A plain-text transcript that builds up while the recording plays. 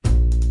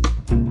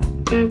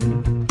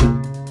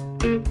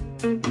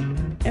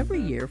Every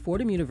year,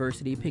 Fordham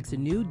University picks a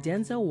new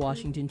Denzel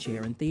Washington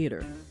Chair in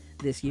Theater.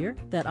 This year,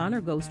 that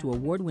honor goes to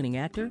award-winning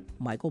actor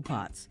Michael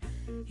Potts.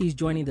 He's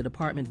joining the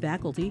department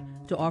faculty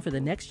to offer the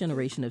next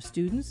generation of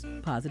students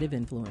positive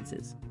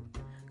influences.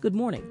 Good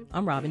morning,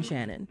 I'm Robin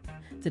Shannon.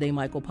 Today,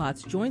 Michael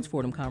Potts joins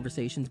Fordham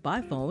Conversations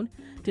by phone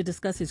to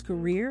discuss his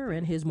career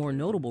and his more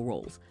notable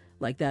roles,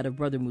 like that of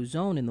Brother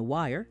Mouzone in The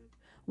Wire,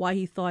 why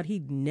he thought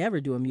he'd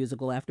never do a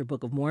musical after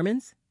Book of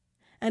Mormons,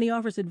 and he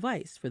offers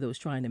advice for those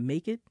trying to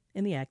make it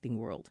in the acting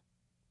world.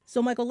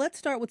 So, Michael, let's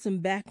start with some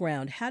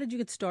background. How did you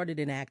get started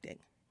in acting?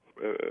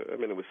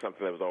 It was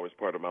something that was always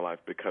part of my life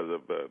because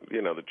of,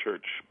 the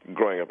church.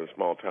 Growing up in a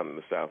small town in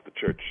the South, the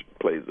church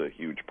plays a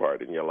huge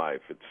part in your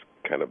life. It's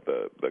kind of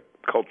the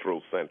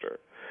cultural center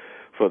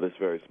for this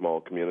very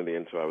small community,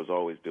 and so I was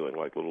always doing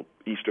like little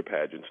Easter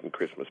pageants and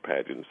Christmas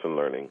pageants and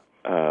learning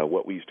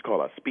what we used to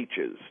call our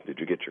speeches. Did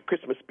you get your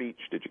Christmas speech?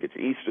 Did you get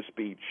your Easter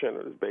speech? And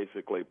it was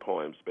basically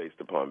poems based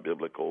upon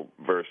biblical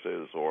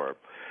verses or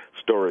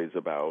stories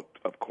about,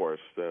 of course,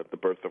 the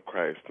birth of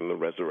Christ and the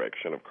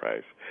resurrection of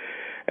Christ.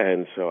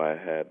 And so I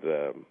had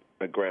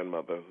a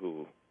grandmother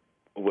who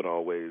would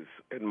always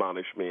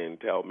admonish me and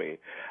tell me,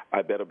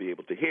 I better be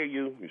able to hear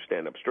you. You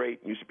stand up straight.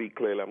 You speak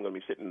clearly. I'm going to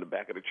be sitting in the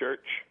back of the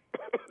church.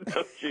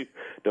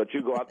 Don't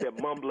you go out there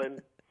mumbling.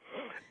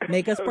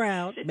 Make us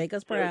proud. Make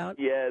us proud.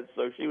 Yes.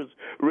 So she was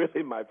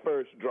really my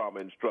first drama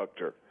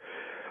instructor.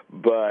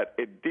 But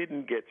it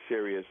didn't get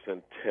serious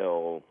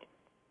until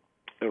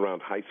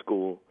around high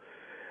school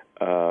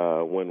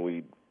when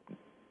we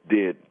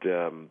did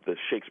the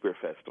Shakespeare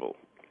Festival,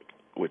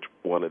 which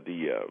one of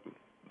the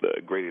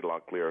Grady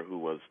Locklear, who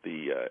was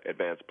the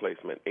advanced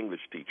placement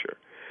English teacher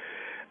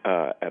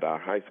at our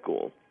high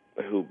school,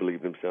 who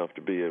believed himself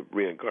to be a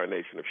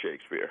reincarnation of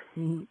Shakespeare.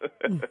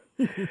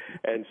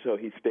 And so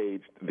he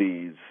staged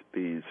these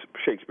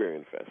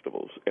Shakespearean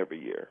festivals every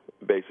year,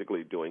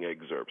 basically doing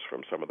excerpts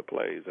from some of the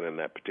plays. And in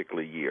that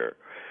particular year,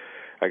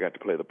 I got to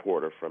play the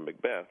porter from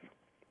Macbeth.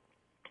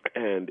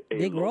 And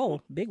big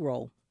role.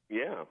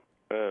 Yeah.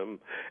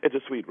 It's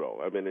a sweet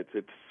role. I mean,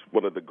 it's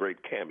one of the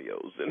great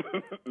cameos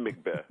in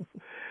Macbeth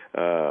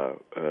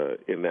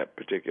in that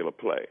particular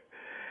play.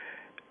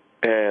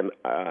 And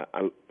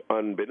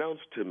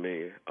unbeknownst to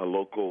me, a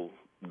local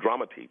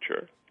drama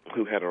teacher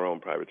who had her own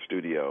private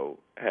studio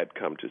had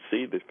come to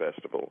see the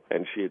festival,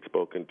 and she had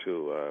spoken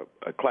to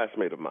a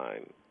classmate of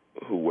mine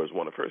who was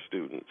one of her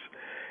students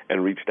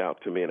and reached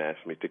out to me and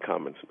asked me to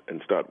come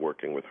and start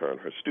working with her in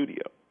her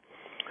studio.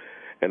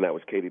 And that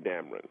was Katie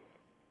Dameron.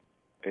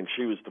 And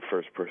she was the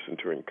first person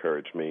to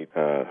encourage me.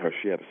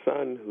 She had a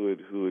son who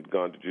had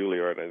gone to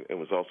Juilliard and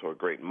was also a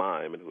great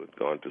mime and who had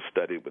gone to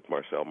study with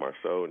Marcel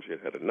Marceau. And she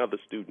had another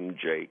student,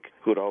 Jake,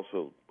 who had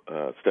also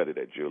studied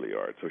at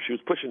Juilliard. So she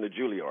was pushing the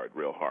Juilliard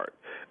real hard.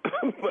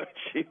 But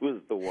she was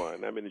the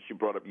one. I mean, she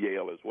brought up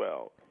Yale as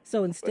well.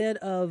 So instead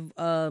of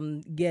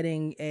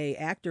getting a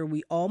actor,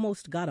 we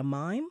almost got a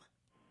mime?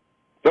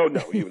 Oh,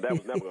 no, that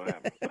was never going to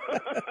happen.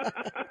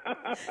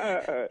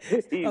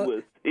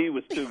 He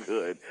was too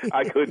good.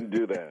 I couldn't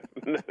do that.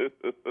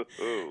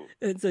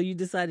 And so you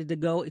decided to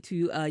go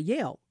to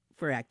Yale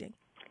for acting?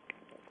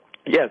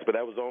 Yes, but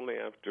that was only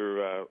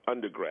after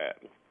undergrad.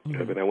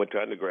 Mm-hmm. I mean, I went to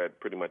undergrad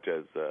pretty much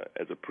as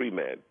a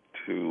pre-med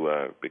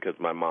because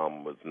my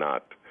mom was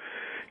not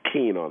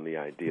keen on the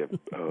idea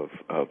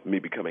of me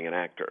becoming an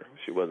actor.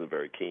 She wasn't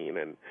very keen,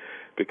 and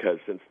because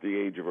since the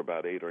age of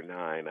about 8 or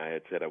 9, I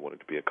had said I wanted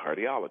to be a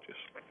cardiologist,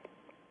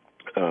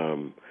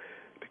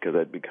 because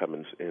I'd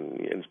become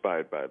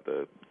inspired by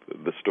the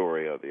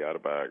story of the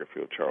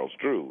autobiography of Charles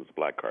Drew, who was a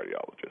black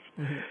cardiologist.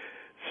 Mm-hmm.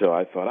 So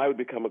I thought I would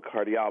become a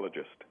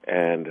cardiologist,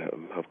 and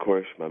of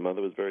course my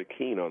mother was very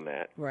keen on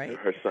that. Right.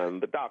 Her son,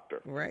 the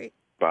doctor. Right.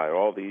 By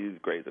all these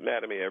Grey's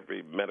Anatomy,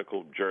 every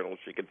medical journal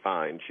she could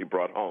find, she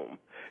brought home.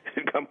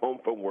 She'd come home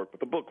from work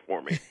with a book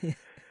for me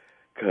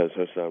because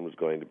her son was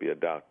going to be a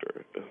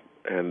doctor.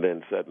 And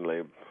then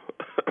suddenly,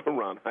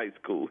 around high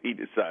school, he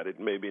decided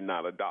maybe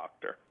not a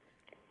doctor.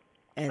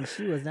 And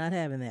she was not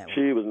having that one.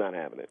 She was not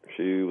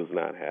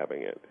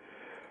having it.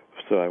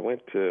 So I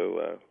went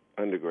to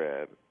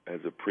undergrad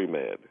as a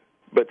pre-med,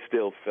 but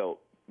still felt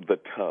the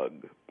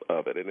tug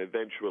of it. And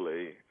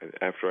eventually,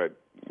 after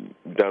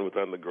I'd done with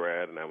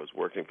undergrad and I was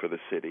working for the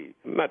city,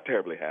 not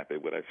terribly happy,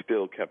 but I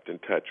still kept in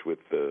touch with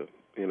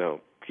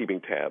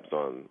keeping tabs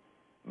on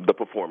the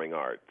performing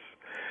arts.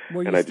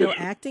 Were you still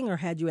acting, or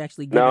had you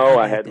actually given No,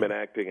 I acting? hadn't been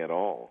acting at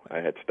all. I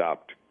had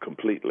stopped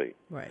completely.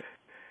 Right.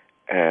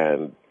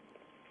 And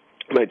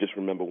I just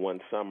remember one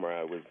summer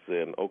I was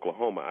in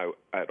Oklahoma.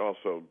 I had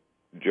also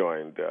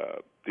joined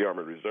the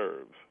Army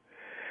Reserves.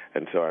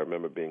 And so I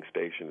remember being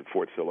stationed at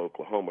Fort Sill,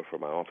 Oklahoma for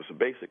my Officer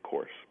Basic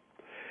course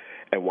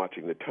and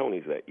watching the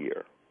Tonys that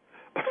year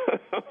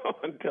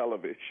on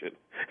television,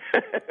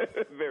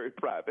 very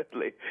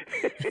privately,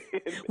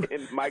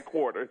 in my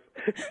quarters.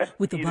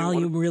 With the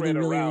volume really,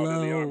 really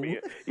low.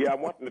 Yeah,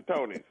 I'm watching the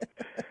Tonys.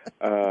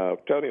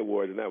 Tony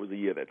Awards, and that was the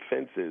year that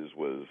Fences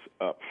was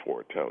up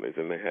for Tonys,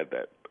 and they had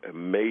that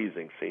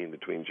amazing scene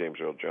between James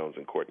Earl Jones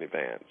and Courtney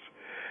Vance,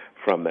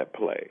 from that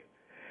play.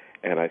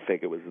 And I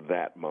think it was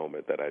that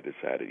moment that I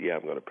decided, yeah,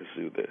 I'm going to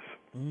pursue this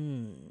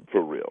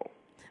for real.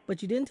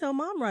 But you didn't tell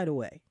Mom right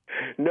away.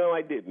 No,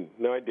 I didn't.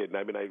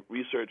 I mean, I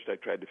researched. I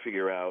tried to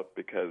figure out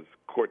because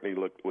Courtney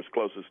was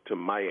closest to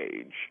my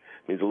age.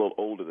 He's a little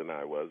older than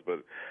I was, but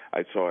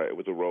I saw it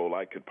was a role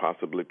I could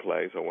possibly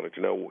play. So I wanted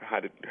to know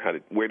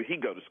where did he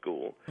go to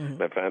school?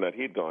 And I found out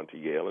he'd gone to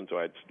Yale, and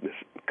so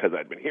because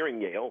I'd been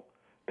hearing Yale.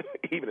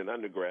 Even in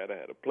undergrad, I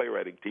had a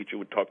playwriting teacher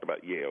who talked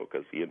about Yale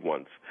because he had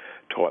once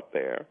taught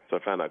there. So I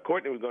found out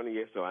Courtney was going to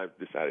Yale, so I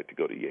decided to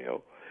go to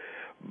Yale.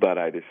 But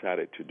I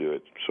decided to do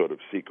it sort of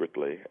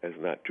secretly, as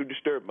not to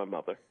disturb my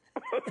mother,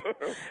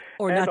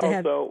 or not to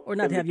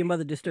have your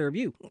mother disturb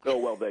you. Oh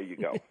well, there you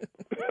go.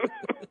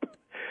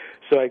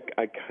 So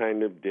I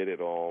kind of did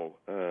it all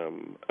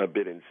a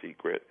bit in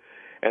secret,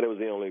 and it was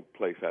the only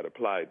place I'd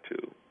applied to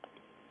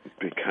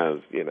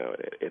because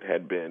it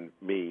had been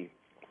me,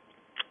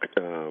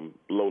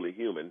 lowly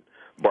human,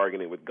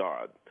 bargaining with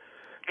God,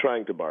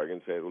 trying to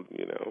bargain, say,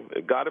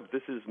 God, if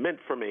this is meant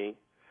for me,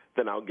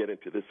 then I'll get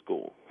into this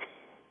school.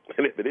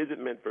 And if it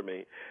isn't meant for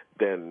me,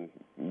 then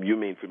you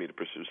mean for me to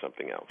pursue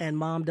something else. And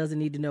Mom doesn't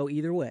need to know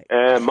either way.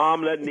 And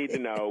Mom doesn't need to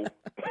know.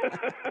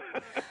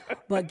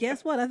 But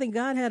guess what? I think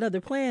God had other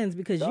plans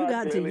because you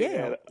got into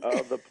Yale. God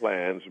had other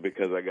plans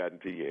because I got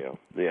into Yale.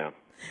 Yeah.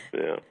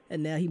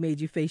 And now he made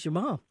you face your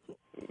mom.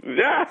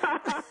 Yeah,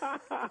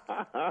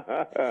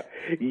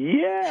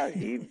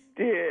 he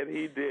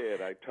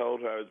did. I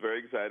told her I was very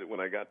excited when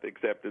I got the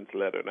acceptance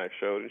letter, and I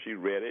showed her, and she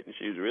read it, and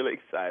she was really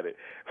excited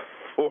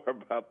for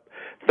about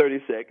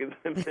 30 seconds,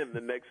 and then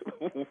the next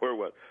word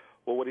was,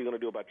 well, what are you going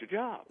to do about your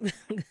job?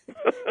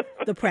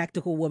 The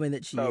practical woman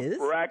that she is.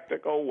 The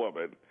practical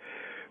woman.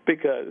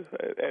 Because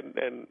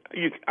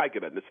I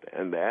can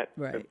understand that.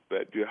 Right.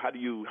 But how do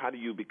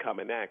you become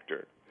an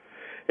actor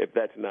if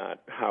that's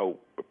not how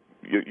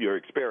your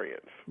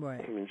experience?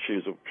 Right. I mean,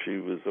 she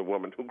was a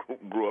woman who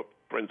grew up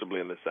principally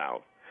in the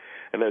South,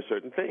 and there's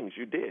certain things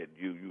you did.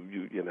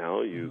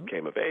 You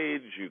came of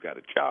age, you got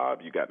a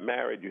job, you got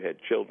married, you had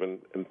children,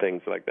 and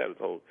things like that. It was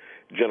a whole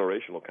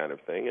generational kind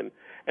of thing,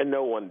 and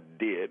no one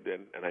did,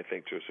 and I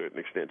think to a certain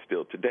extent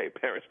still today,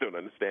 parents don't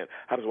understand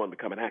how does one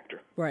become an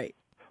actor. Right.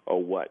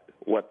 Or what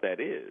that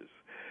is.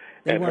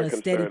 They want a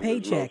steady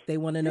paycheck. They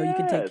want to know you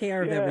can take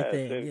care of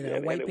everything,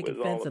 and white picket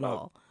fence and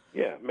all.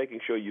 Yeah,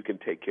 making sure you can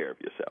take care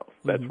of yourself.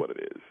 That's what it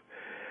is.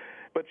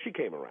 But she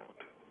came around.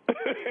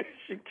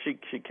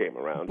 she came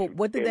around. But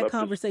what did that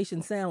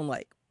conversation sound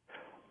like?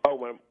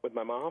 Oh, with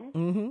my mom?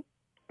 Mm-hmm.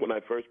 When I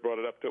first brought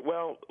it up to her,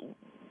 well,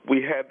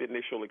 we had the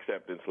initial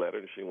acceptance letter,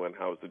 and she went,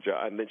 how's the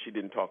job? And then she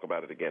didn't talk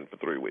about it again for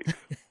 3 weeks.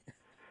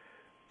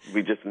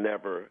 We just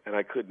never, and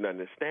I couldn't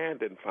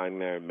understand it. And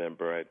finally, I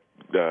remember I'd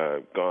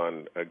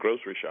gone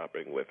grocery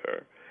shopping with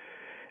her,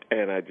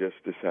 and I just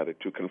decided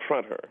to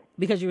confront her.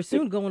 Because you were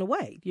soon going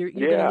away. You're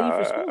going to leave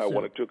for school soon. I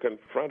wanted to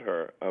confront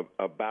her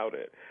about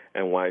it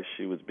and why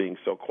she was being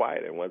so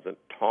quiet and wasn't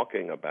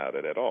talking about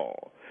it at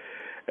all.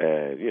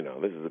 And,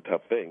 this is a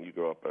tough thing. You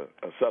grow up a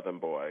Southern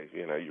boy,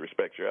 you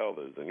respect your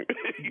elders and you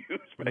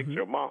respect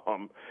your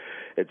mom.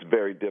 It's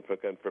very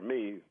difficult for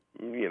me.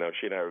 She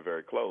and I were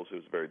very close. It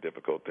was very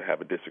difficult to have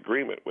a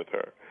disagreement with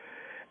her.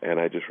 And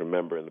I just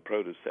remember in the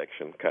produce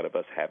section kind of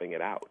us having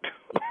it out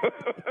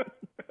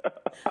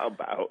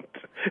about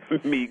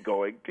me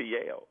going to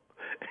Yale.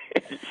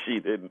 She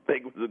didn't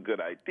think it was a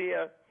good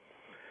idea.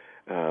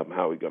 How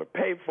are we going to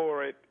pay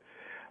for it?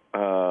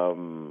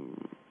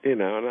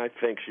 And I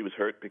think she was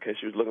hurt because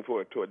she was looking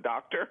forward to a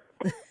doctor,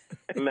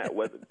 and that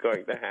wasn't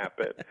going to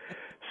happen.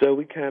 So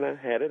we kind of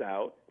had it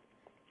out,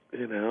 a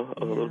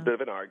little bit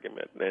of an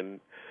argument, and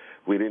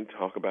we didn't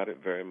talk about it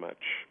very much.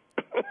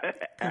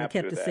 Kind of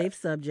kept the safe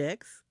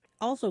subjects.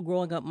 Also,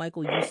 growing up,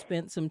 Michael, you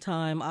spent some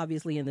time,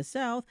 obviously, in the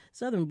South,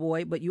 Southern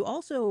boy, but you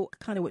also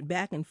kind of went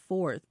back and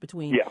forth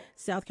between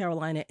South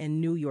Carolina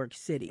and New York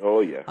City.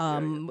 Oh, yeah.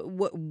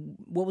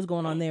 What was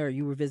going on there?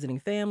 You were visiting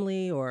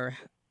family, or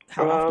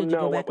how often did you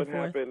go back and forth? No,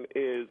 what happened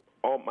is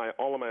all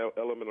of my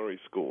elementary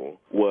schooling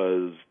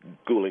was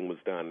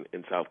done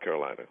in South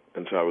Carolina,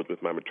 and so I was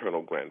with my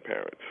maternal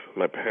grandparents.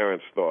 My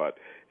parents thought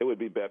it would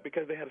be better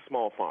because they had a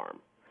small farm,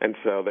 and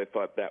so they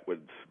thought that was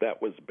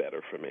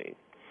better for me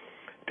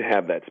to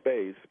have that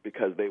space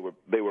because they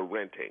were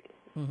renting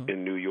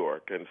in New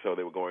York, and so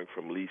they were going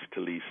from lease to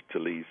lease to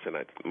lease, and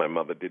my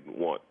mother didn't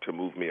want to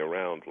move me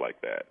around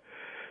like that.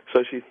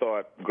 So she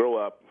thought, grow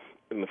up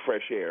in the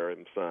fresh air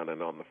and sun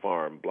and on the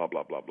farm, blah,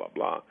 blah, blah, blah,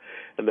 blah.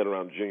 And then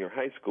around junior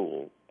high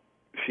school,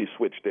 she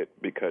switched it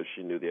because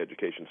she knew the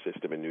education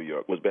system in New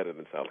York was better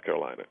than South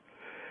Carolina.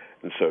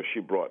 And so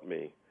she brought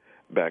me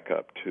back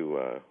up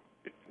to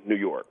New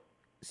York.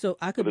 So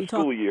I could for be the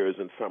school years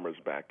and summers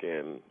back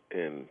in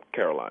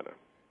Carolina.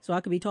 So I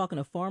could be talking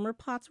to Farmer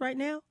Potts right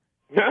now?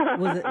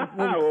 Was it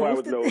Oh, I close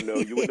would to? no.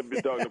 You wouldn't have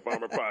been talking to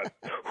Farmer Potts.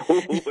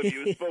 If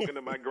you had spoken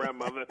to my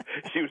grandmother,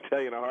 she was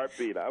telling you in a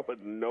heartbeat. I was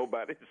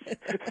nobody's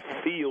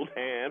field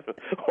hand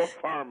or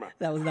farmer.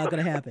 That was not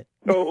going to happen.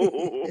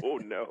 Oh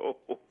no,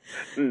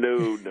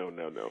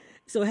 no.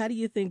 So how do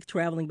you think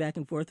traveling back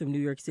and forth from New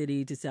York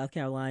City to South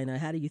Carolina,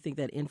 how do you think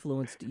that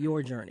influenced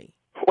your journey?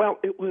 Well,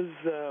 it was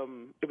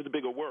a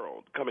bigger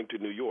world coming to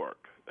New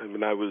York. I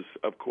mean,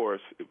 of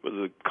course, it was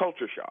a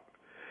culture shock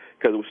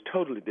because it was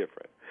totally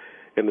different.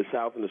 In the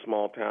South, in a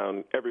small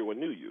town, everyone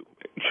knew you.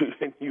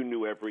 You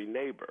knew every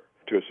neighbor.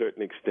 To a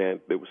certain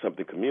extent, there was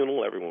something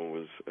communal. Everyone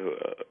was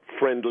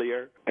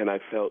friendlier. And I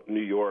felt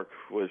New York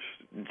was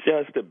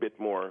just a bit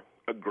more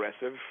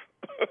aggressive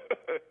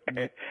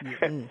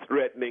and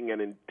threatening and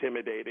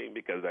intimidating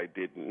because I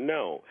didn't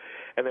know.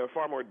 And there were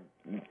far more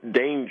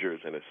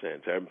dangers, in a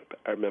sense.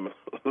 I remember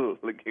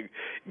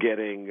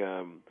getting,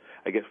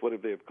 I guess, what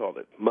have they called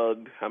it,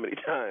 mugged how many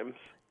times?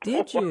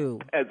 Did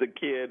you? As a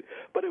kid.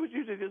 But it was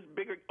usually just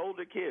bigger,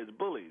 older kids,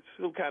 bullies,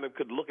 who kind of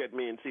could look at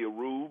me and see a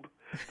rube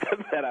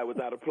that I was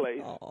out of place.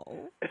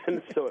 Oh.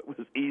 And so it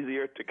was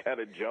easier to kind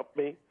of jump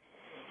me.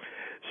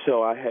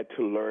 So I had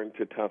to learn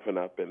to toughen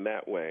up in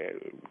that way,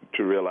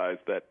 to realize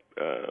that,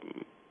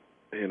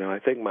 I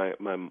think my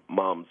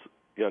mom's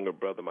younger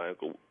brother, my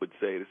uncle, would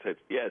say,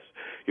 yes,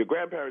 your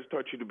grandparents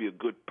taught you to be a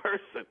good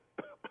person,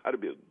 how to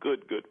be a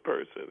good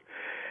person.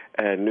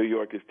 And New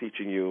York is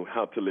teaching you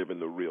how to live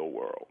in the real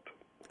world.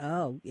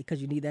 Oh,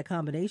 because you need that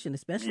combination,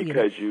 especially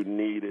because you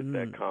needed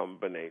that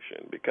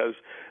combination. Because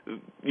I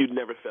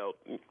never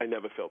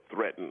felt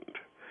threatened.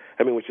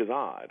 I mean, which is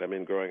odd. I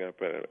mean, growing up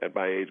at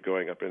my age,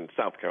 growing up in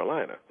South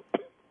Carolina,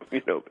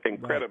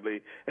 incredibly,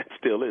 right. It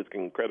still is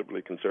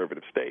incredibly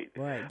conservative state.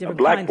 Right, a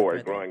black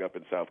boy growing up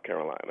in South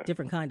Carolina.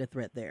 Different kind of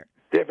threat there.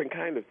 Different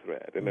kind of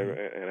threat, and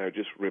I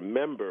just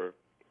remember.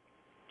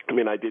 I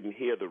mean, I didn't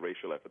hear the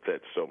racial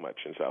epithets so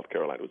much in South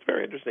Carolina. It was a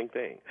very interesting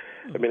thing.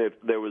 I mean,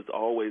 there was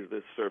always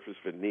this surface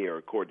veneer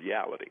of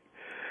cordiality.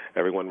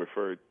 Everyone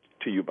referred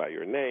to you by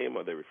your name,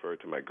 or they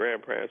referred to my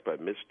grandparents by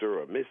Mr.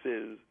 or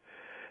Mrs.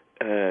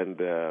 And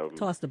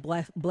tossed a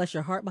bless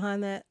your heart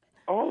behind that.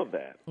 All of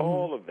that.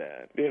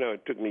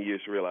 It took me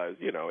years to realize,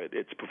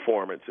 it's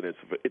performance and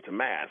it's a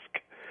mask.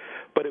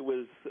 But it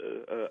was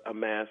a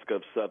mask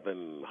of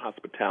Southern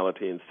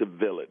hospitality and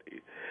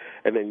civility.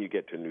 And then you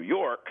get to New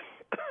York,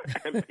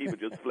 and people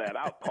just flat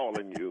out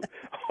calling you,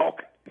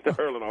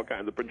 hurling all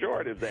kinds of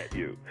pejoratives at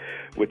you,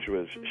 which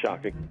was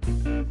shocking.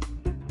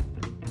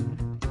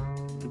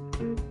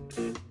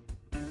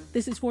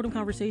 This is Fordham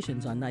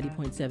Conversations on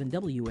 90.7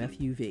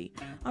 WFUV.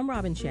 I'm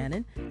Robin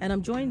Shannon, and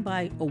I'm joined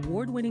by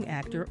award-winning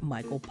actor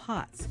Michael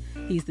Potts.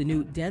 He's the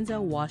new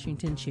Denzel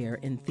Washington Chair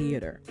in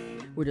Theater.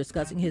 We're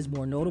discussing his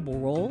more notable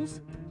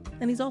roles,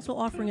 and he's also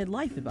offering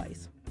life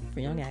advice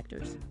for young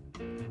actors.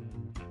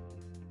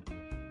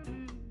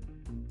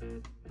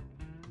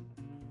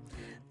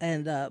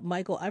 And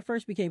Michael, I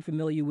first became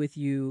familiar with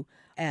you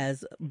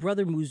as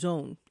Brother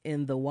Mouzone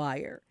in The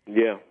Wire.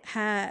 Yeah.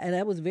 And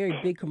that was a very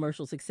big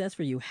commercial success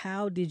for you.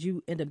 How did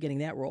you end up getting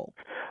that role?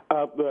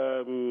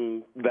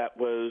 That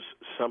was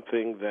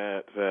something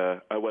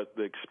that I wasn't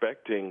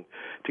expecting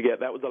to get.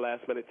 That was a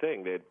last-minute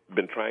thing. They'd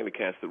been trying to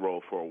cast the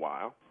role for a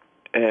while,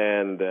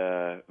 and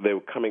they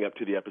were coming up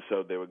to the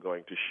episode they were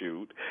going to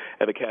shoot.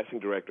 And the casting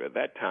director at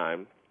that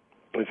time,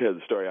 I tell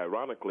the story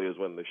ironically, is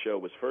when the show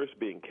was first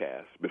being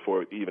cast,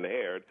 before it even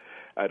aired,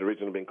 I'd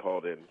originally been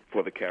called in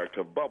for the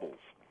character of Bubbles,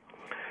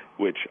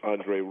 which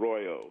Andre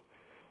Royo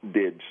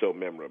did so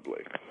memorably.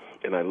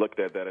 And I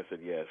looked at that and said,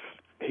 yes,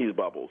 he's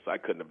Bubbles. I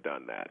couldn't have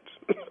done that.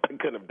 I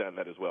couldn't have done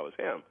that as well as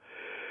him.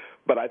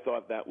 But I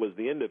thought that was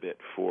the end of it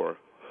for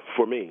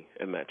me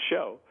in that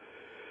show.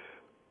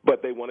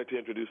 But they wanted to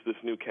introduce this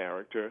new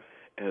character,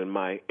 and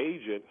my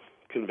agent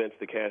convinced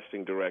the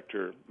casting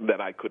director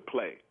that I could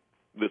play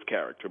this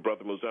character,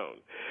 Brother Mouzone.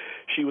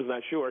 She was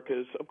not sure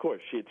because, of course,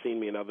 she had seen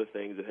me in other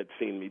things and had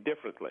seen me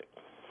differently.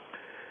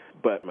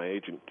 But my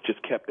agent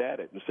just kept at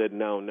it and said,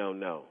 no,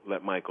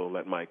 let Michael.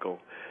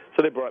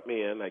 So they brought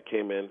me in. I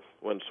came in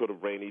one sort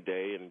of rainy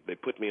day, and they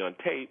put me on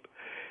tape,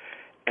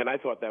 and I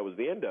thought that was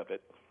the end of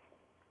it.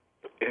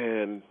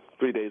 And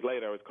 3 days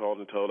later, I was called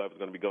and told I was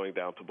going to be going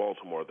down to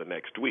Baltimore the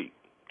next week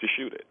to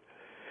shoot it.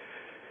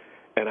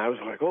 And I was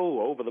like,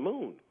 over the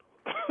moon.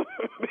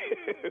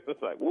 It was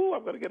like,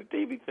 I'm going to get a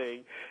TV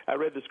thing. I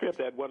read the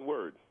script, I had one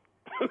word.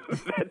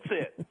 That's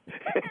it.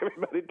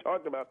 Everybody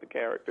talked about the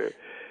character.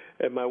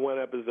 In my one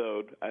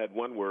episode, I had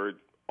one word,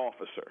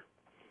 officer.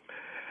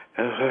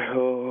 And I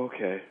was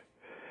like, okay.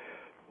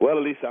 Well,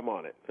 at least I'm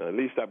on it. At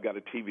least I've got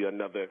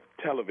another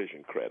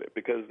television credit,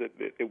 because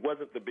it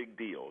wasn't the big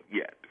deal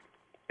yet.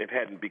 It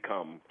hadn't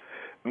become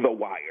The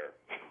Wire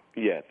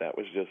yet. That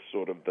was just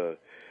sort of the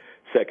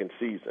second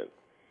season.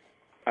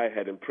 I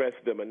had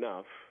impressed them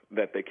enough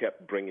that they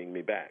kept bringing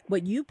me back.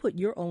 But you put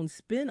your own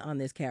spin on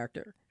this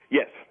character.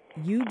 Yes.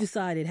 You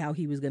decided how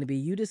he was going to be.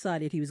 You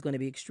decided he was going to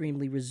be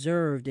extremely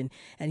reserved, and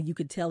you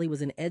could tell he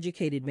was an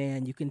educated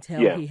man. You can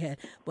tell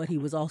but he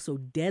was also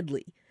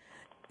deadly.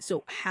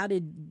 So how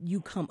did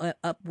you come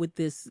up with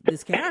this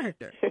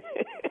character?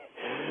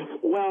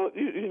 Well,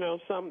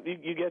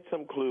 you get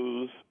some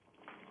clues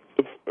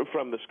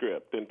from the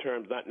script in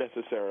terms, not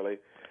necessarily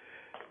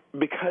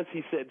because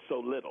he said so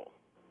little.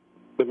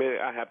 I mean,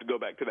 I have to go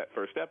back to that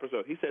first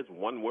episode. He says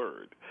one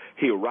word.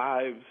 He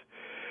arrives.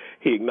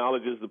 He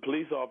acknowledges the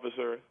police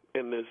officer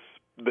in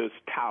this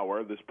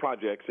tower, this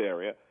projects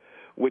area,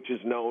 which is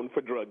known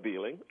for drug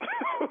dealing.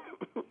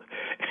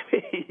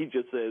 He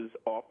just says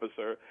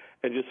officer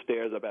and just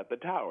stares up at the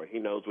tower. He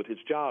knows what his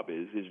job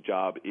is. His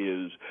job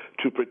is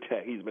to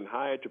protect. He's been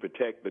hired to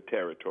protect the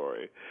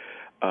territory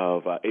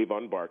of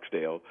Avon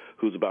Barksdale,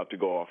 who's about to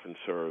go off and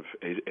serve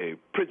a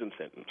prison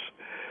sentence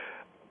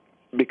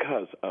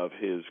because of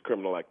his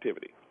criminal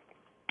activity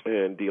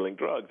and dealing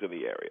drugs in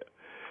the area.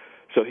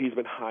 So he's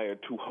been hired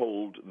to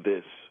hold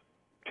this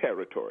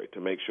territory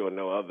to make sure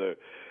no other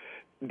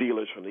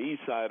dealers from the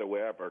east side or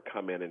wherever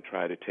come in and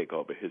try to take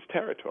over his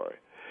territory.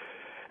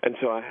 And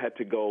so I had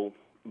to go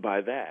by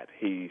that.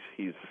 He's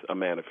a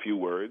man of few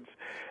words,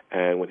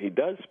 and when he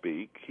does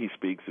speak, he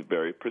speaks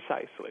very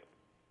precisely.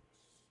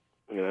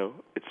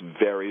 It's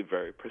very,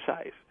 very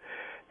precise.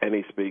 And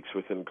he speaks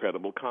with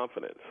incredible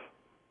confidence.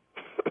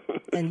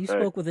 And you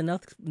spoke with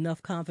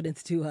enough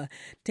confidence to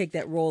take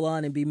that role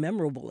on and be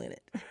memorable in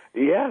it.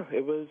 Yeah,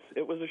 it was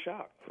a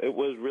shock. It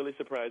was really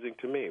surprising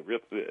to me.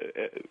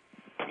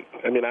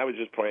 I mean, I was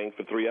just praying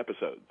for 3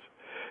 episodes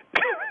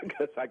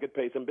because I could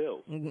pay some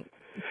bills. Mm-hmm.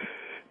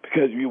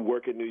 Because you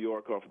work in New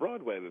York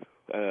off-Broadway,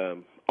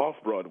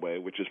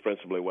 which is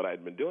principally what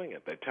I'd been doing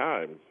at that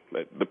time.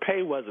 But the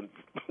pay wasn't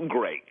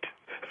great.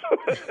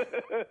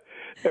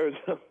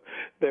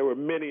 There were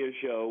many a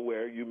show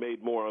where you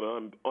made more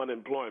on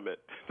unemployment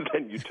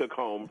than you took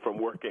home from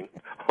working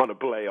on a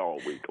play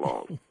all week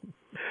long.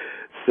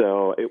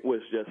 So it was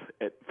just,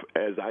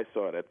 as I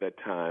saw it at that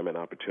time, an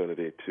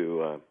opportunity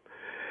to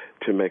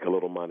make a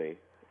little money,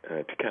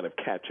 to kind of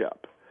catch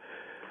up,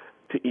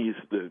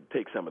 to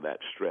take some of that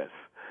stress.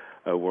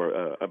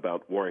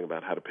 About worrying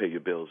about how to pay your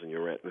bills and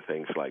your rent and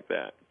things like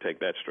that. Take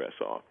that stress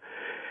off.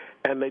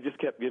 And they just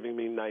kept giving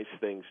me nice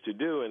things to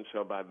do. And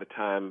so by the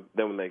time,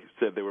 then when they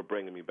said they were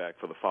bringing me back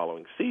for the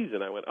following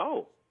season, I went,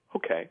 oh,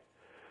 okay.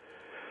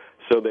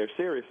 So they're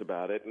serious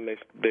about it, and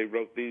they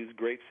wrote these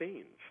great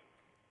scenes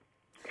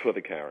for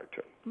the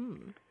character.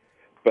 Mm.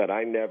 But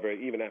I never,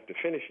 even after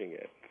finishing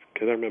it,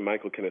 because I remember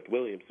Michael Kenneth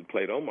Williams, who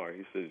played Omar,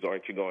 he says,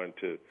 aren't you going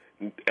to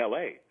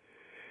L.A.?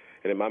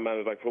 And in my mind, I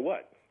was like, for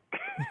what?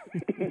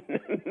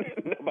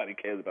 Nobody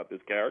cares about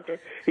this character.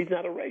 He's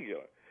not a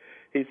regular.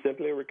 He's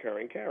simply a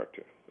recurring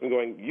character. I'm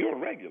going, you're a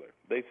regular.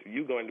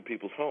 You go into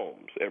people's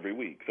homes every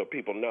week, so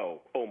people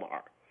know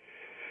Omar.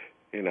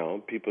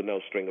 People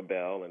know Stringer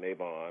Bell and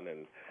Avon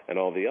and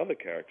all the other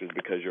characters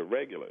because you're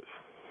regulars.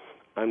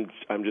 I'm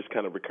just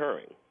kind of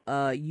recurring.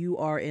 You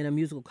are in a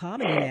musical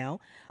comedy now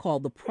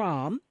called The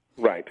Prom.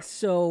 Right.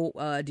 So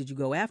did you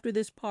go after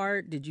this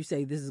part? Did you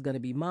say this is going to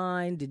be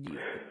mine? Did you?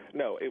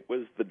 No, it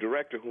was the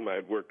director whom I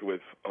had worked with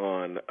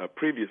on a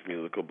previous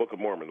musical, Book of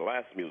Mormon, the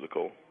last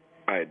musical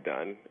I had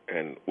done,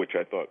 and which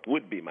I thought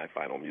would be my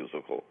final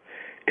musical.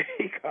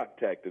 He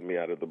contacted me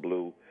out of the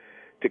blue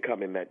to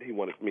come in he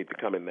wanted me to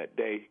come in that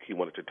day. He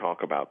wanted to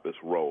talk about this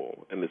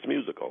role in this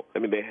musical. I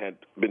mean, they had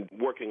been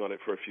working on it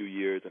for a few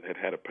years and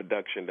had a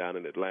production down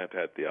in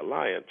Atlanta at the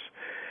Alliance.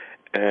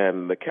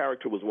 And the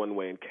character was one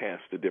way and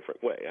cast a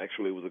different way.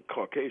 Actually, it was a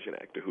Caucasian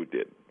actor who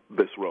did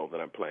this role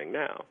that I'm playing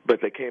now.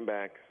 But they came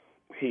back.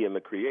 He and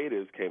the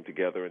creatives came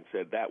together and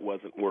said that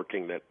wasn't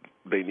working, that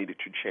they needed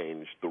to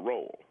change the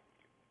role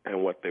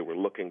and what they were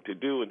looking to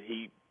do. And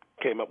he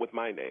came up with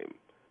my name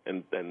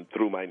and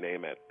threw my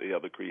name at the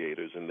other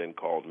creators and then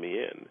called me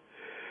in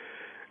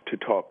to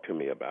talk to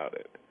me about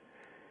it.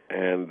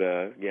 And,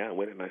 I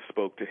went and I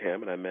spoke to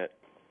him, and I met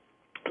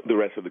the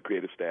rest of the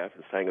creative staff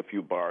and sang a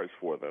few bars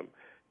for them.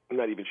 I'm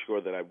not even sure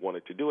that I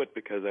wanted to do it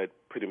because I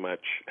pretty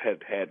much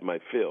had my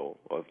fill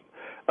of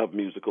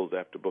musicals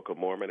after Book of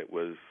Mormon. It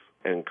was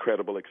an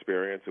incredible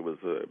experience. It was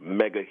a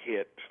mega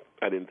hit.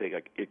 I didn't think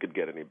it could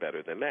get any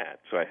better than that,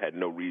 so I had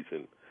no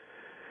reason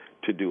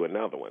to do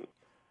another one.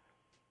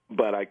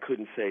 But I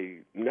couldn't say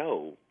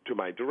no to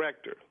my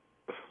director,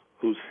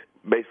 who's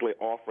basically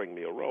offering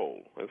me a role.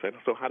 I said,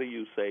 so how do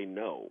you say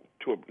no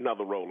to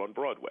another role on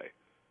Broadway?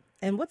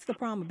 And what's The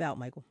Prom about,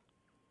 Michael?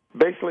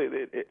 Basically,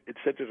 it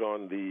centers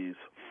on these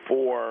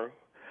 4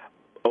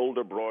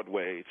 older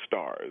Broadway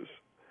stars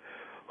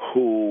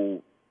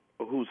whose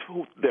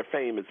their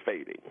fame is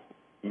fading,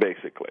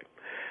 basically.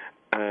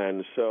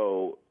 And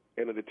so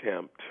in an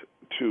attempt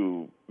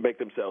to make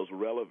themselves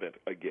relevant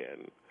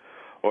again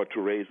or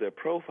to raise their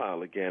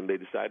profile again, they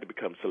decide to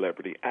become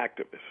celebrity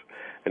activists.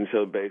 And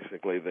so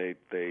basically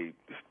they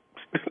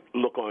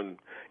look on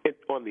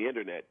the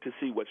Internet to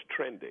see what's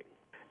trending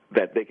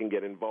that they can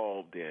get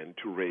involved in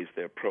to raise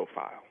their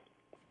profile.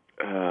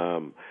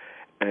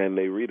 And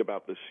they read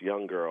about this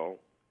young girl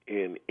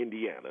in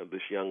Indiana,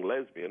 this young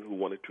lesbian who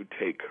wanted to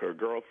take her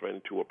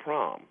girlfriend to a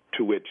prom,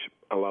 to which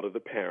a lot of the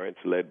parents,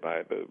 led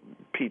by the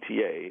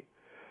PTA,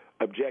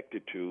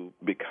 objected to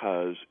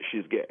because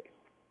she's gay.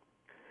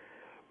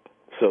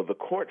 So the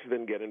courts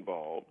then get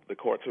involved. The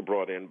courts are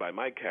brought in by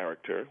my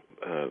character,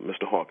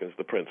 Mr. Hawkins,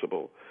 the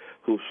principal,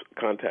 who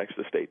contacts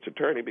the state's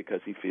attorney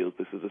because he feels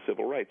this is a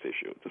civil rights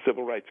issue. It's a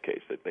civil rights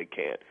case that they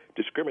can't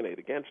discriminate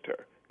against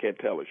her, can't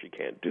tell her she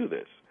can't do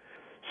this.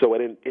 So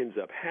what ends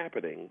up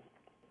happening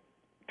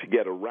to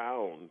get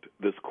around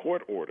this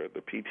court order,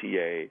 the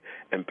PTA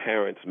and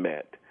parents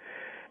met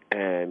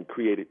and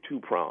created 2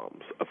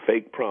 proms, a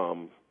fake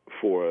prom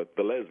for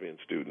the lesbian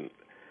student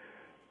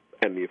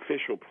and the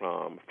official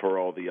prom for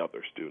all the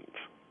other students.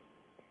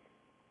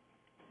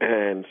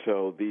 And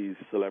so these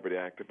celebrity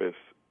activists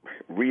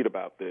read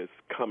about this,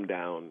 come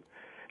down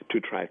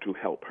to try to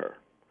help her.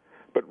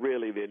 But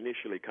really, they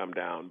initially come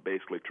down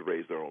basically to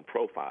raise their own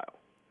profile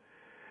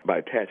by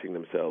attaching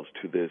themselves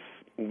to this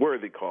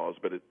worthy cause,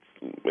 but it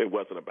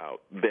wasn't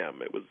about them.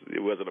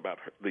 It wasn't about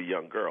the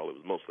young girl. It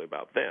was mostly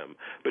about them.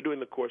 But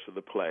during the course of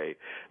the play,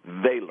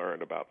 they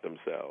learn about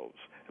themselves,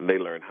 and they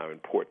learn how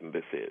important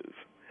this is,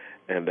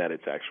 and that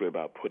it's actually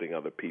about putting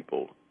other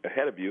people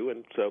ahead of you.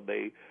 And so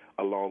they,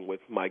 along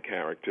with my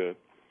character,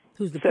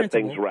 who's the set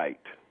principal? things right.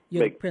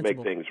 Make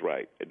things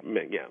right.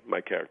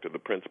 My character, the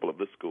principal of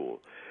the school,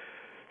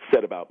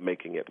 set about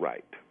making it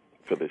right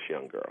for this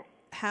young girl.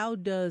 How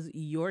does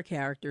your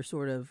character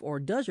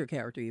does your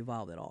character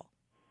evolve at all?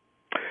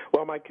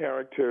 Well, my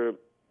character,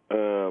 I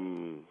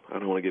don't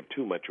want to give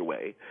too much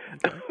away.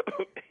 Okay.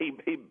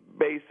 he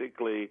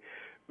basically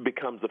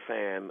becomes a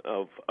fan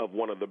of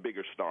one of the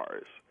bigger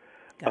stars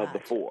of the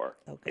 4.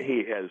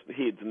 Okay.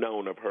 He's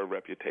known of her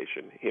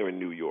reputation here in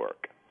New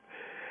York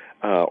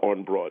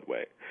on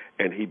Broadway,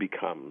 and he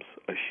becomes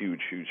a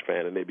huge, huge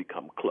fan, and they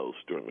become close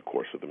during the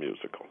course of the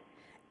musical.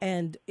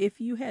 And if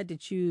you had to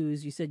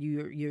choose, you said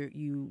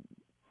you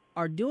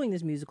are doing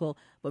this musical,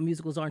 but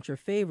musicals aren't your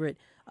favorite.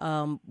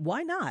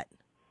 Why not?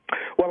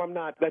 Well, I'm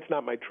not. That's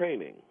not my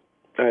training.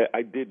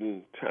 I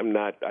don't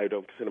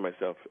consider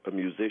myself a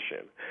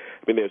musician.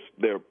 I mean,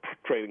 there are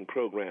training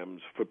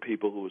programs for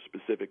people who are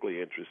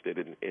specifically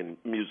interested in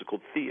musical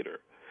theater.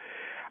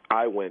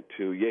 I went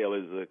to Yale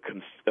as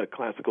a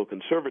classical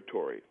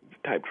conservatory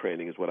type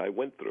training is what I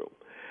went through,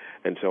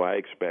 and so I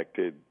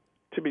expected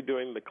to be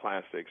doing the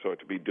classics or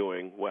to be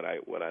doing what I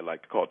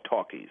like to call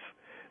talkies,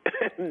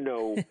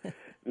 no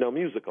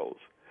musicals.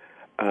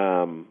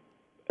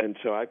 And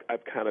so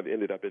I've kind of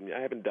ended up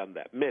I haven't done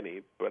that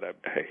many, but I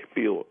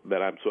feel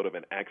that I'm sort of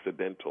I'm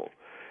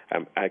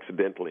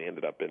accidentally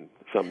ended up in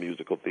some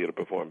musical theater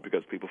performance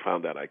because people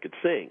found out I could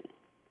sing.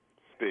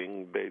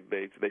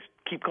 They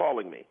keep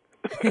calling me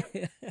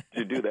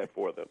to do that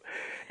for them.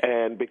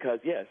 And because,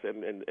 yes,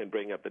 and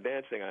bring up the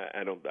dancing,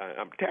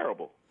 I'm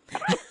terrible.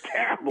 I'm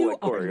terrible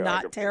at choreography. You are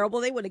not terrible.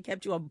 They would have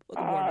kept you on Book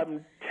of Mormon.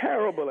 I'm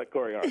terrible at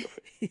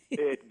choreography.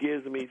 It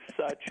gives me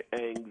such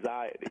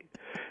anxiety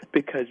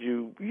because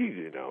you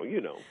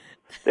know,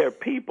 there are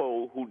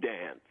people who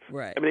dance.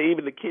 Right. I mean,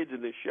 even the kids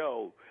in this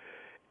show,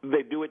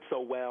 they do it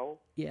so well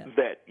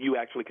that you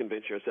actually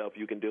convince yourself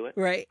you can do it.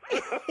 Right.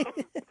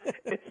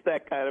 It's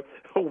that kind of,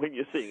 when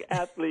you're seeing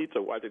athletes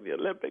or watching the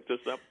Olympics or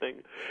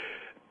something,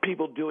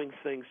 people doing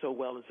things so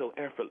well and so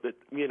effortless,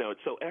 it's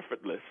so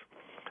effortless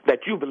that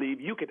you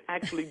believe you can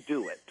actually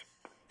do it.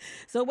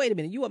 So wait a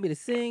minute, you want me to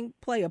sing,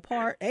 play a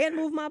part, and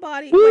move my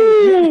body?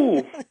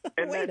 Woo!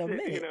 And wait a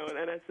minute.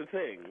 And that's the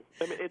thing.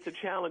 I mean, it's a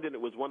challenge, and it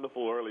was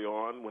wonderful early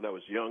on when I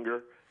was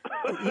younger.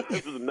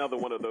 It was another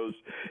one of those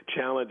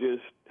challenges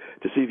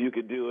to see if you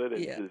could do it,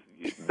 and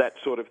that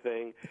sort of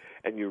thing.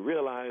 And you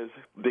realize,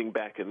 being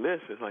back in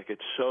this,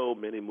 it's so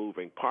many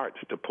moving parts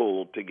to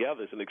pull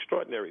together. It's an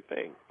extraordinary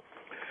thing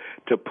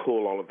to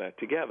pull all of that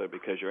together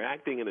because you're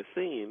acting in a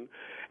scene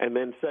and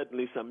then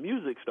suddenly some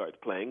music starts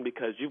playing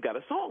because you've got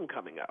a song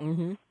coming up.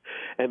 Mm-hmm.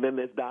 And then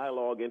there's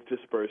dialogue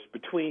interspersed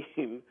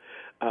between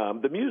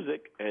the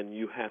music, and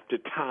you have to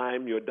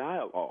time your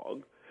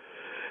dialogue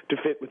to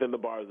fit within the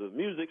bars of the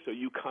music so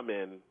you come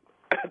in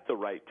at the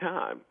right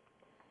time.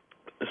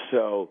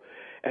 So,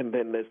 and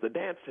then there's the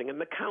dancing and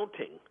the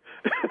counting,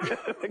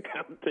 the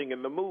counting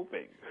and the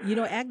moving.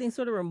 Acting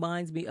sort of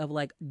reminds me of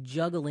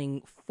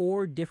juggling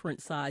 4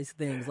 different size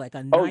things, like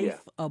a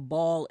knife, a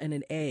ball, and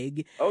an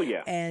egg. Oh,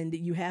 yeah. And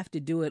you have to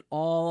do it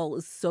all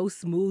so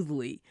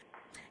smoothly.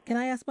 Can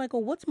I ask,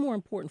 Michael, what's more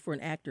important for an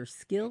actor,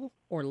 skill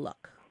or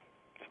luck?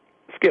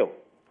 Skill.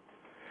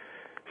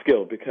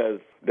 Skill, because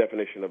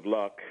definition of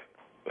luck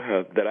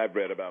that I've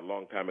read about a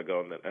long time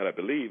ago and I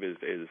believe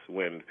is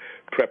when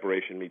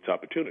preparation meets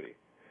opportunity.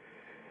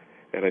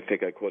 And I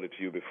think I quoted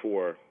to you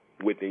before,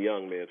 Whitney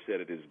Young may have said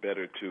it is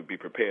better to be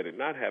prepared and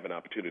not have an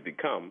opportunity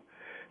come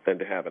than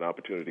to have an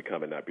opportunity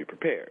come and not be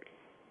prepared.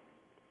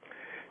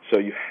 So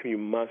you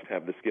must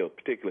have the skills,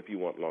 particularly if you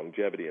want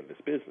longevity in this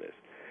business.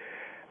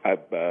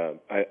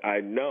 I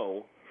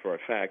know for a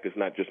fact it's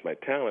not just my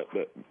talent,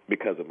 but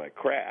because of my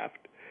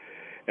craft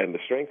and the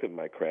strength of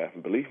my craft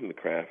and belief in the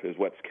craft is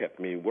what's kept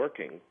me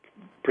working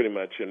pretty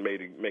much and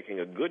making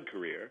a good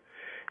career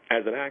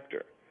as an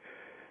actor.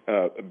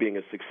 Being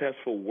a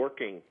successful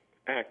working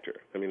actor,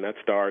 I mean, not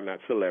star, not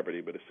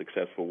celebrity, but a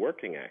successful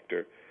working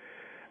actor,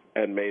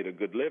 and made a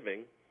good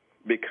living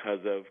because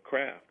of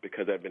craft,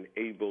 because I've been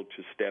able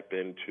to step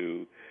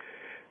into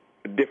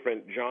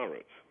different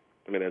genres.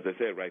 I mean, as I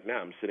said, right now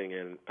I'm sitting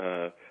in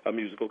a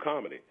musical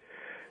comedy.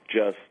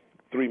 Just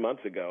 3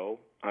 months ago,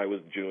 I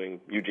was doing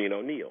Eugene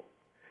O'Neill.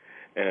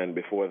 And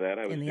before that,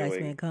 I was doing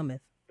Iceman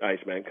Cometh.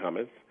 Iceman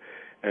Cometh.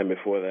 And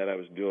before that, I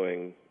was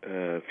doing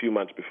a few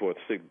months before,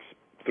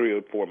 3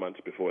 or 4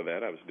 months before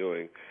that, I was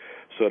doing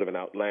sort of an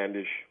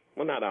outlandish,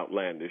 well, not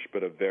outlandish,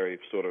 but a very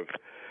sort of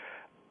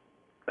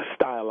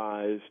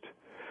stylized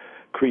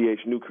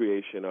new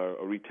creation or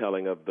a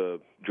retelling of the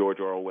George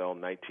Orwell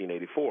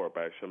 1984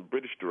 by some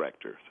British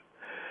directors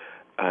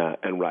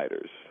and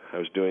writers. I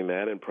was doing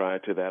that, and prior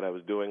to that, I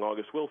was doing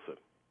August Wilson.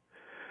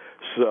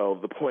 So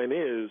the point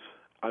is,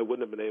 I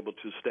wouldn't have been able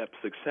to step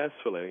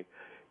successfully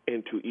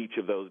into each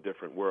of those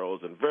different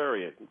worlds and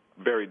very,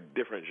 very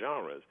different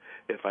genres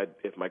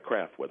if my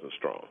craft wasn't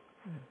strong.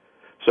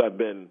 So I've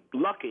been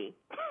lucky,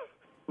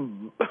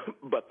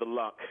 but the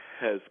luck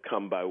has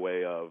come by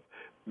way of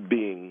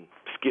being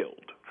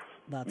skilled,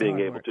 being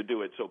able to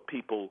do it. So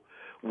people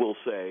will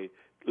say,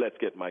 let's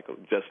get Michael,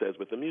 just as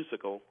with the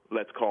musical,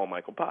 let's call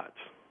Michael Potts,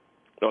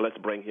 or let's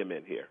bring him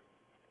in here.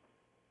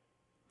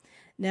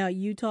 Now,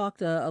 you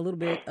talked a little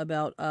bit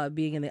about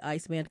being in the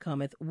Iceman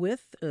Cometh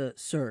with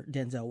Sir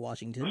Denzel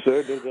Washington.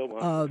 Sir Denzel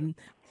Washington.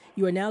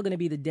 You are now going to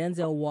be the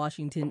Denzel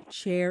Washington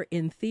Chair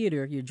in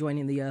Theater. You're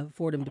joining the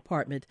Fordham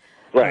Department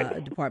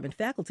Department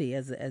faculty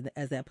as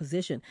that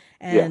position.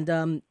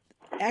 And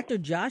actor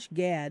Josh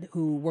Gad,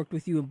 who worked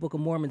with you in Book of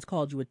Mormons,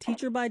 called you a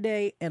teacher by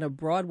day and a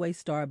Broadway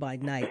star by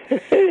night.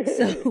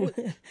 So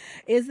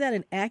is that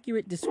an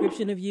accurate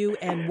description of you,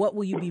 and what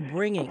will you be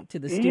bringing to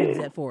the students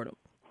at Fordham?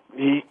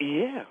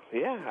 Yeah.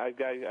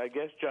 I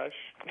guess Josh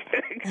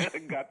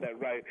got that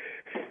right.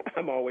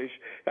 I always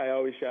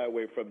shy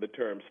away from the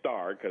term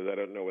star because I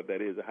don't know what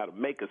that is or how to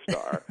make a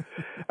star.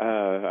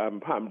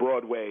 I'm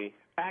Broadway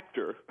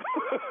actor.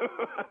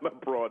 I'm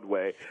a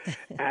Broadway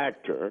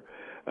actor.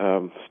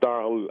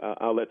 Star,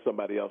 I'll let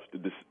somebody else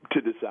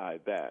to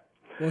decide that.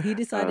 Well, he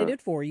decided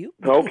it for you.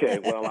 Okay,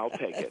 well, I'll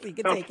take it. He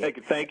can take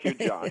it. Thank you,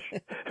 Josh.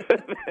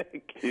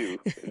 Thank you,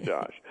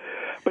 Josh.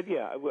 But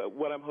yeah,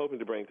 what I'm hoping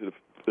to bring to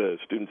the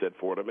students at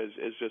Fordham is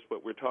just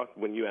what we're talking.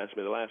 When you asked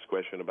me the last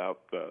question about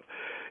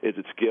is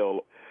it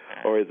skill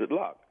or is it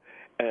luck,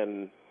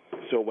 and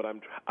so what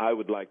I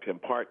would like to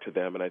impart to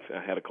them, and I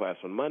had a class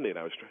on Monday, and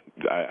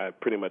I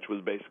pretty much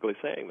was basically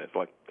saying this,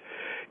 like,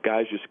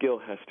 guys, your skill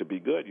has to be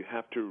good. You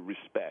have to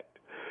respect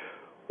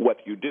what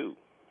you do.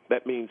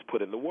 That means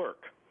put in the work.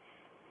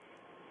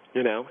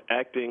 You know,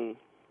 acting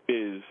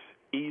is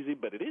easy,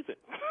 but it isn't.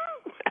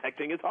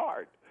 Acting is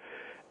hard.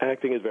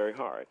 Acting is very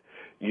hard.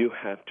 You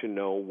have to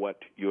know what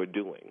you're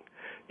doing.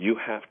 You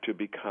have to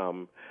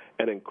become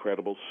an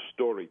incredible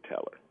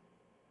storyteller.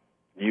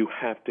 You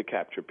have to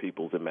capture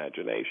people's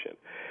imagination,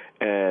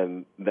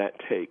 and that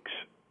takes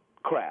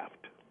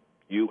craft.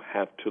 You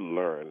have to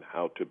learn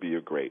how to be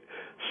a great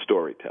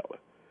storyteller,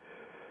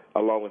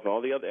 along with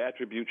all the other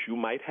attributes you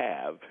might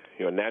have,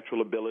 your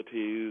natural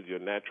abilities, your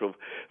natural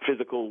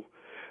physical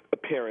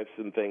appearance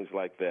and things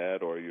like that,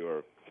 or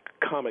your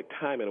comic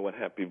timing and what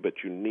have you, but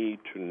you need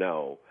to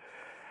know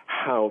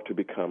how to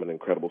become an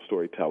incredible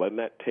storyteller, and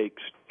that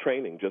takes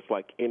training, just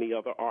like any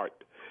other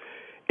art.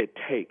 It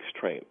takes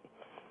training.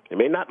 It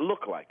may not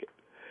look like it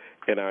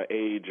in our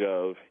age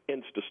of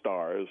Insta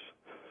stars,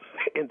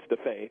 Insta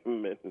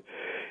fame, and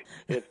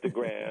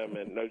Instagram,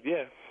 and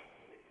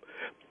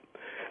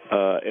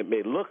it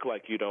may look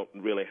like you don't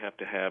really have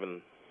to have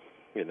and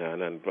I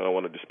don't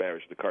want to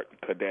disparage the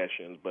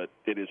Kardashians, but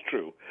it is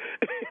true.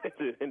 It's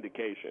an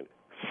indication.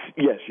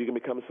 Yes, you can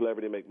become a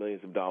celebrity and make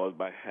millions of dollars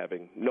by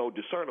having no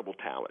discernible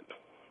talent.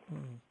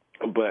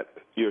 But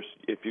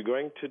if you're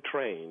going to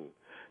train,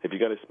 if you're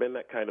going to spend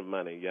that kind of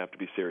money, you have to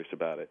be serious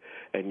about it,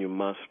 and you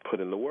must put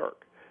in the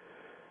work,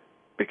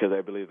 because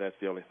I believe that's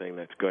the only thing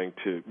that's going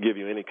to give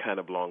you any kind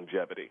of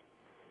longevity.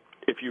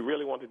 If you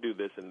really want to do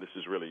this, and this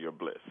is really your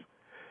bliss.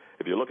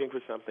 If you're looking for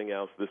something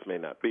else, this may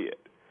not be it.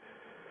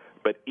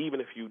 But even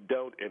if you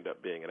don't end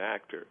up being an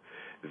actor,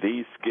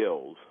 these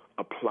skills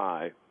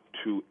apply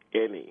to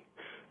any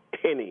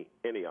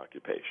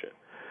occupation.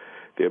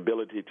 The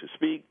ability to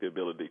speak, the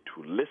ability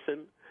to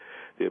listen,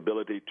 the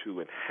ability to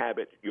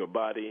inhabit your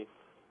body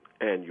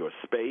and your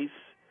space,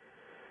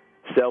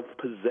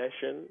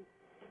 self-possession,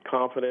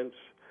 confidence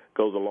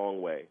goes a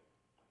long way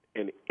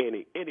in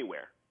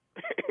anywhere,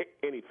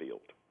 any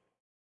field.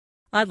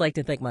 I'd like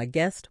to thank my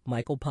guest,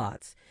 Michael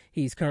Potts.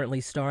 He's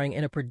currently starring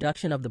in a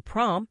production of The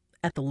Prom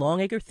at the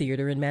Longacre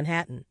Theater in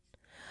Manhattan.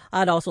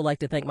 I'd also like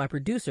to thank my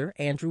producer,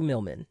 Andrew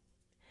Millman.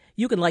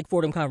 You can like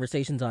Fordham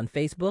Conversations on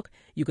Facebook,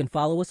 you can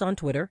follow us on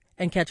Twitter,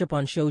 and catch up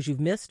on shows you've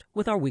missed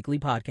with our weekly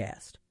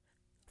podcast.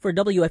 For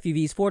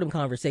WFUV's Fordham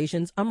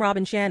Conversations, I'm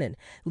Robin Shannon,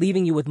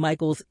 leaving you with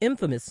Michael's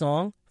infamous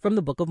song from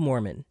the Book of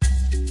Mormon.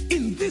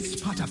 In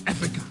this part of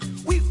Africa,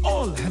 we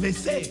all have a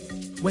say.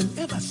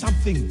 Whenever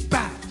something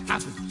bad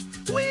happens,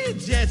 We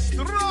just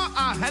throw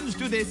our hands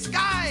to the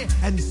sky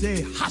and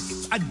say,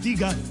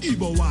 Hasadiga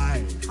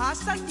Ibowai.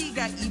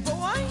 Hasadiga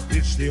Ibowai?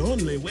 It's the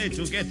only way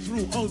to get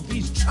through all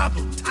these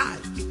troubled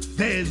times.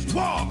 There's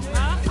war,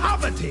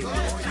 poverty,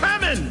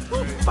 famine.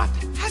 But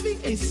having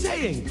a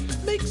saying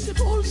makes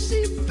it all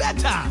seem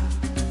better.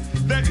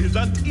 There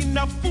isn't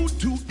enough food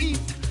to eat.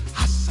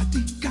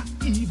 Hasadiga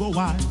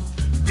Ibowai.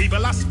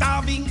 People are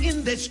starving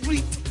in the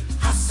street.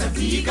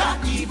 Hasadiga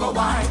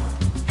Ibowai.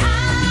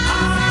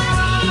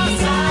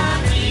 Hasadiga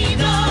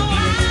Ibowai.